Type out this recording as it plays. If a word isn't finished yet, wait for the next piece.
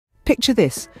Picture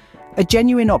this, a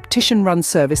genuine optician-run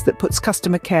service that puts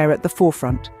customer care at the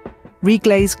forefront.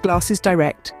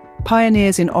 Reglaze-Glasses-Direct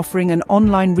pioneers in offering an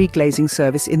online reglazing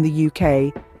service in the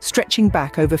UK, stretching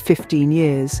back over 15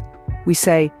 years. We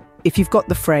say, if you've got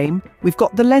the frame, we've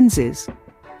got the lenses.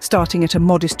 Starting at a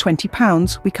modest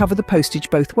 £20, we cover the postage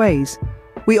both ways.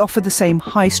 We offer the same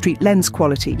high street lens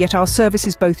quality, yet our service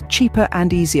is both cheaper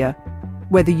and easier.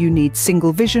 Whether you need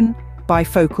single vision,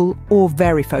 bifocal or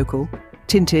varifocal,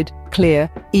 tinted, clear,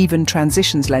 even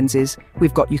transitions lenses,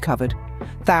 we've got you covered.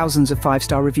 Thousands of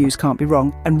 5-star reviews can't be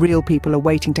wrong, and real people are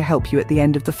waiting to help you at the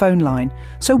end of the phone line.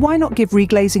 So why not give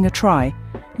reglazing a try?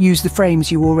 Use the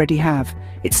frames you already have.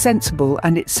 It's sensible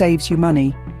and it saves you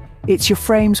money. It's your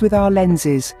frames with our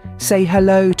lenses. Say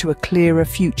hello to a clearer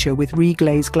future with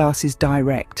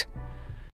Reglaze-Glasses-Direct.